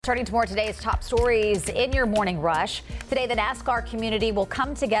Turning to more today's top stories in your morning rush. Today, the NASCAR community will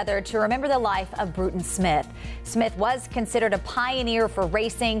come together to remember the life of Bruton Smith. Smith was considered a pioneer for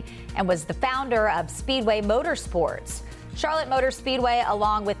racing and was the founder of Speedway Motorsports. Charlotte Motor Speedway,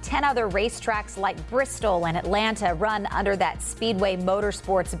 along with 10 other racetracks like Bristol and Atlanta, run under that Speedway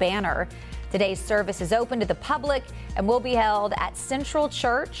Motorsports banner. Today's service is open to the public and will be held at Central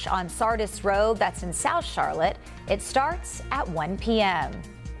Church on Sardis Road. That's in South Charlotte. It starts at 1 p.m.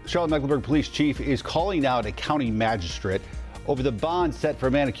 Charlotte-Mecklenburg Police Chief is calling out a county magistrate over the bond set for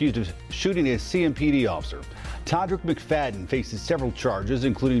a man accused of shooting a CMPD officer. Todrick McFadden faces several charges,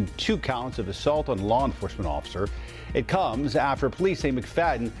 including 2 counts of assault on a law enforcement officer. It comes after police say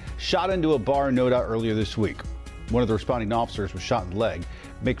McFadden shot into a bar in Noda earlier this week. One of the responding officers was shot in the leg.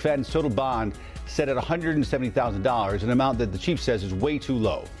 McFadden's total bond set at $170,000, an amount that the chief says is way too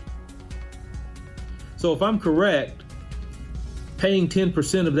low. So if I'm correct, paying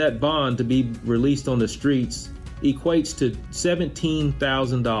 10% of that bond to be released on the streets equates to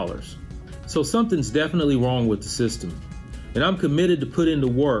 $17,000. So something's definitely wrong with the system. And I'm committed to put into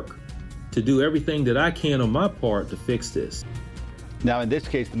work to do everything that I can on my part to fix this. Now, in this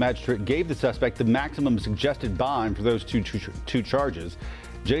case, the magistrate gave the suspect the maximum suggested bond for those two charges.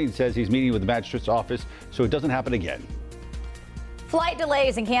 Jennings says he's meeting with the magistrate's office so it doesn't happen again. Flight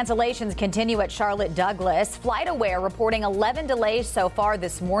delays and cancellations continue at Charlotte Douglas. FlightAware reporting 11 delays so far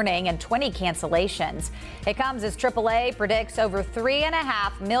this morning and 20 cancellations. It comes as AAA predicts over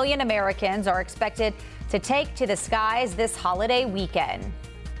 3.5 million Americans are expected to take to the skies this holiday weekend.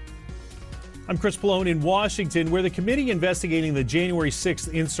 I'm Chris Pallone in Washington, where the committee investigating the January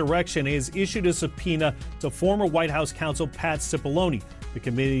 6th insurrection has issued a subpoena to former White House counsel Pat Cipollone. The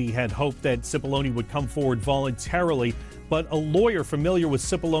committee had hoped that Cipollone would come forward voluntarily, but a lawyer familiar with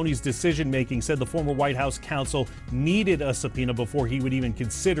Cipollone's decision-making said the former White House counsel needed a subpoena before he would even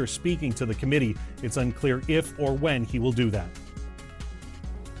consider speaking to the committee. It's unclear if or when he will do that.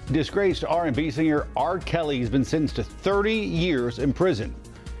 Disgraced R&B singer R. Kelly has been sentenced to 30 years in prison.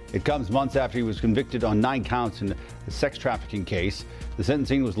 It comes months after he was convicted on 9 counts in a sex trafficking case. The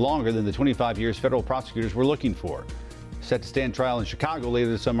sentencing was longer than the 25 years federal prosecutors were looking for. Set to stand trial in Chicago later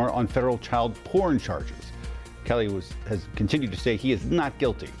this summer on federal child porn charges. Kelly has continued to say he is not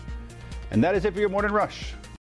guilty. And that is it for your Morning Rush.